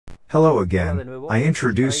Hello again, I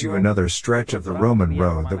introduce you another stretch of the Roman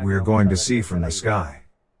road that we are going to see from the sky.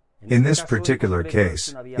 In this particular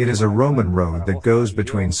case, it is a Roman road that goes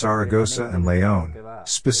between Zaragoza and León,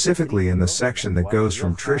 specifically in the section that goes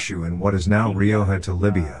from Cerezo in what is now Rioja to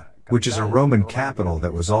Libia, which is a Roman capital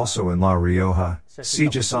that was also in La Rioja,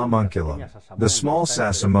 Cerezo, the small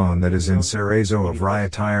Sasamone that is in Cerezo of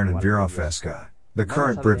Riotirón and BIROVESCA, the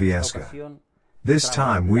current Briviesca. This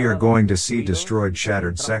time we are going to see destroyed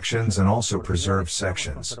shattered sections and also preserved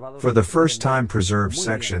sections, for the first time preserved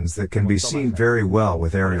sections that can be seen very well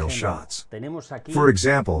with aerial shots. For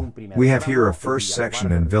example, we have here a first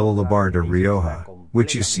section in Libia de Rioja,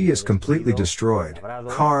 which you see is completely destroyed,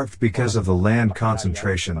 carved because of the land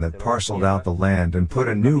concentration that parceled out the land and put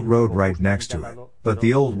a new road right next to it, but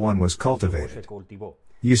the old one was cultivated.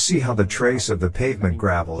 You see how the trace of the pavement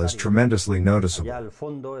gravel is tremendously noticeable.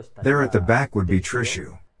 There at the back would be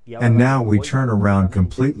Cerezo. And now we turn around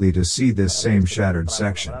completely to see this same shattered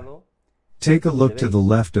section. Take a look to the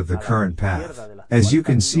left of the current path, as you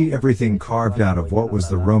can see everything carved out of what was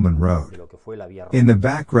the Roman road. In the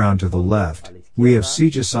background to the left, we have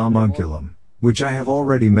Cerezo, which I have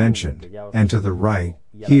already mentioned, and to the right,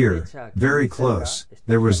 here, very close,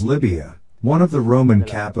 there was Libia, one of the Roman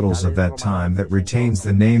capitals of that time that retains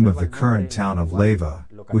the name of the current town of Leyva,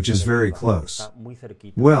 which is very close.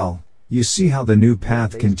 Well, you see how the new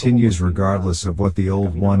path continues regardless of what the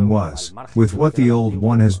old one was, with what the old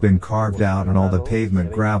one has been carved out and all the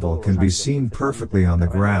pavement gravel can be seen perfectly on the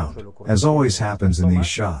ground, as always happens in these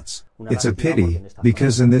shots. It's a pity,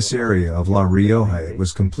 because in this area of La Rioja it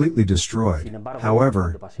was completely destroyed.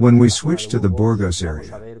 However, when we switch to the Burgos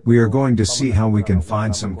area, we are going to see how we can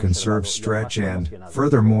find some conserved stretch and,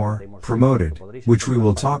 furthermore, promoted, which we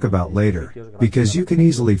will talk about later, because you can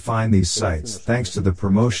easily find these sites thanks to the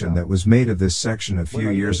promotion that was made of this section a few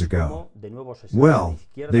years ago. Well,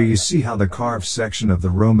 there you see how the carved section of the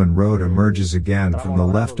Roman road emerges again from the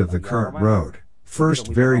left of the current road. First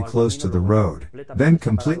very close to the road, then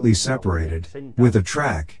completely separated, with a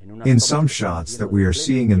track, in some shots that we are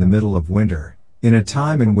seeing in the middle of winter, in a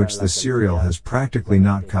time in which the cereal has practically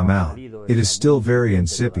not come out, it is still very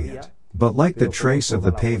incipient, but like the trace of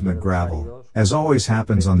the pavement gravel, as always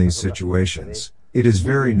happens on these situations, it is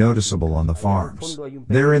very noticeable on the farms.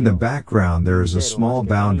 There in the background there is a small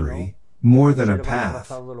boundary, more than a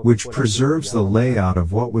path, which preserves the layout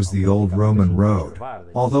of what was the old Roman road,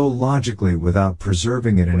 although logically without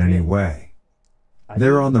preserving it in any way.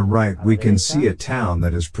 There on the right we can see a town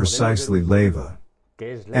that is precisely Leyva.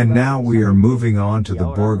 And now we are moving on to the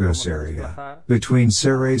Burgos area, between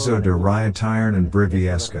Cerezo de Riotirón and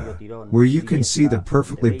Briviesca, where you can see the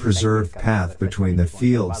perfectly preserved path between the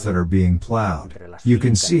fields that are being plowed. You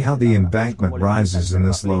can see how the embankment rises in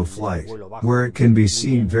this low flight, where it can be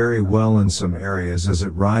seen very well in some areas as it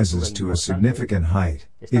rises to a significant height.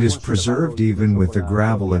 It is preserved even with the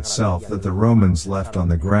gravel itself that the Romans left on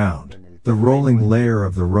the ground, the rolling layer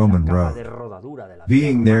of the Roman road.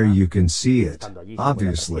 Being there you can see it,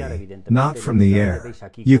 obviously, not from the air.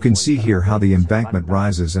 You can see here how the embankment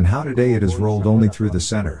rises and how today it is rolled only through the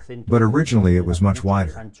center, but originally it was much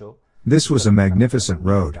wider. This was a magnificent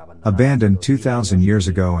road, abandoned 2,000 years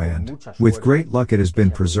ago and, with great luck it has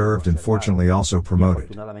been preserved and fortunately also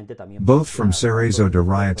promoted. Both from Cerezo de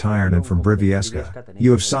Riotirón and from Briviesca,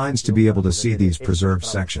 you have signs to be able to see these preserved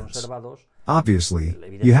sections. Obviously,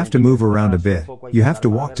 you have to move around a bit, you have to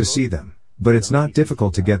walk to see them. But it's not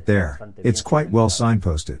difficult to get there, it's quite well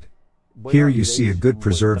signposted. Here you see a good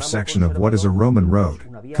preserved section of what is a Roman road,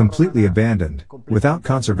 completely abandoned, without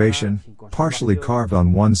conservation, partially carved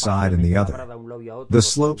on one side and the other. The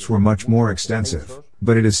slopes were much more extensive,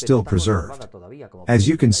 but it is still preserved. As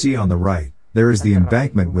you can see on the right, there is the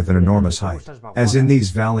embankment with an enormous height. As in these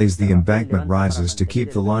valleys the embankment rises to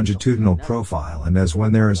keep the longitudinal profile, and as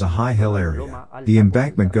when there is a high hill area, the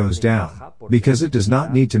embankment goes down, because it does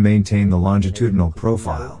not need to maintain the longitudinal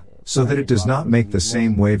profile, so that it does not make the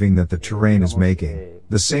same waving that the terrain is making,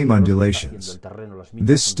 the same undulations.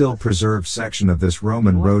 This still preserved section of this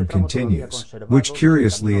Roman road continues, which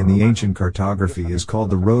curiously in the ancient cartography is called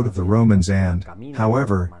the Road of the Romans and,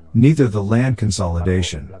 however, neither the land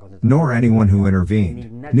consolidation, nor anyone who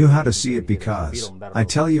intervened, knew how to see it because, I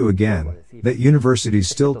tell you again, that universities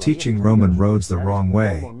still teaching Roman roads the wrong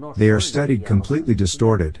way, they are studied completely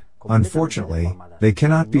distorted. Unfortunately, they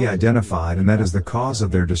cannot be identified and that is the cause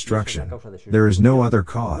of their destruction. There is no other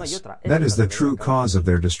cause, that is the true cause of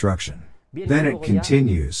their destruction. Then it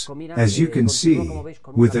continues, as you can see,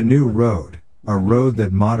 with a new road, a road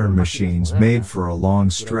that modern machines made for a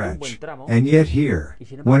long stretch, and yet here,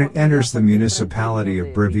 when it enters the municipality of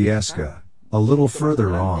Briviesca, a little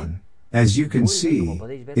further on, As you can see,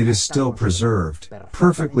 it is still preserved,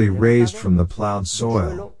 perfectly raised from the plowed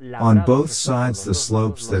soil. On both sides the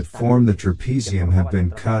slopes that form the trapezium have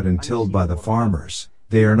been cut and tilled by the farmers.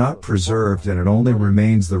 They are not preserved and it only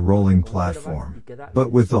remains the rolling platform,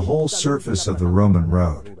 but with the whole surface of the Roman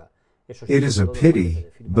road. It is a pity,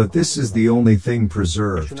 but this is the only thing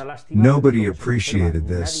preserved. Nobody appreciated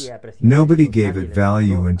this. Nobody gave it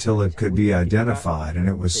value until it could be identified and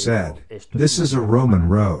it was said, this is a Roman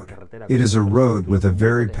road. It is a road with a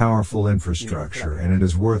very powerful infrastructure and it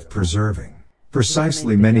is worth preserving.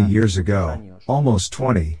 Precisely many years ago, almost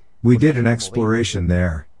 20, we did an exploration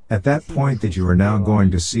there, at that point that you are now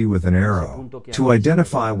going to see with an arrow, to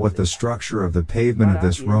identify what the structure of the pavement of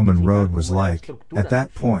this Roman road was like, at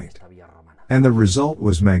that point. And the result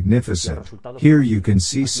was magnificent. Here you can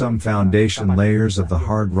see some foundation layers of the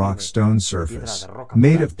hard rock stone surface,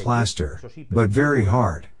 made of plaster, but very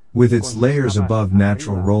hard, with its layers above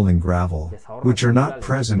natural rolling gravel, which are not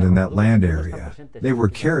present in that land area. They were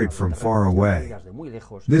carried from far away.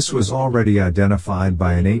 This was already identified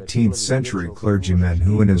by an 18th century clergyman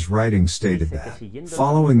who in his writings stated that,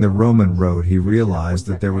 following the Roman road he realized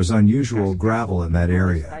that there was unusual gravel in that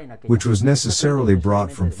area, which was necessarily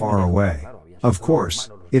brought from far away. Of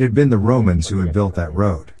course, it had been the Romans who had built that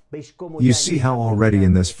road. You see how already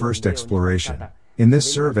in this first exploration, in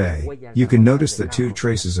this survey, you can notice the two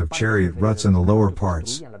traces of chariot ruts in the lower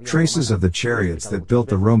parts, traces of the chariots that built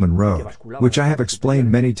the Roman road, which I have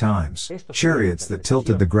explained many times, chariots that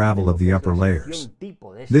tilted the gravel of the upper layers.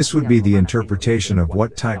 This would be the interpretation of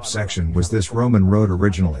what type section was this Roman road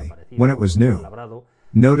originally, when it was new.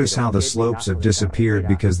 Notice how the slopes have disappeared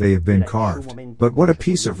because they have been carved, but what a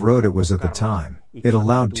piece of road it was at the time. It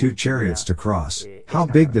allowed two chariots to cross. How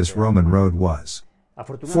big this Roman road was.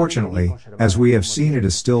 Fortunately, as we have seen, it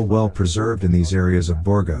is still well preserved in these areas of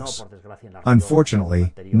Burgos.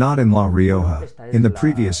 Unfortunately, not in La Rioja, in the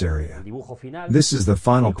previous area. This is the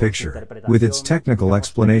final picture, with its technical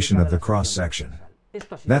explanation of the cross-section.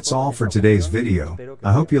 That's all for today's video.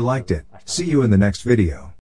 I hope you liked it. See you in the next video.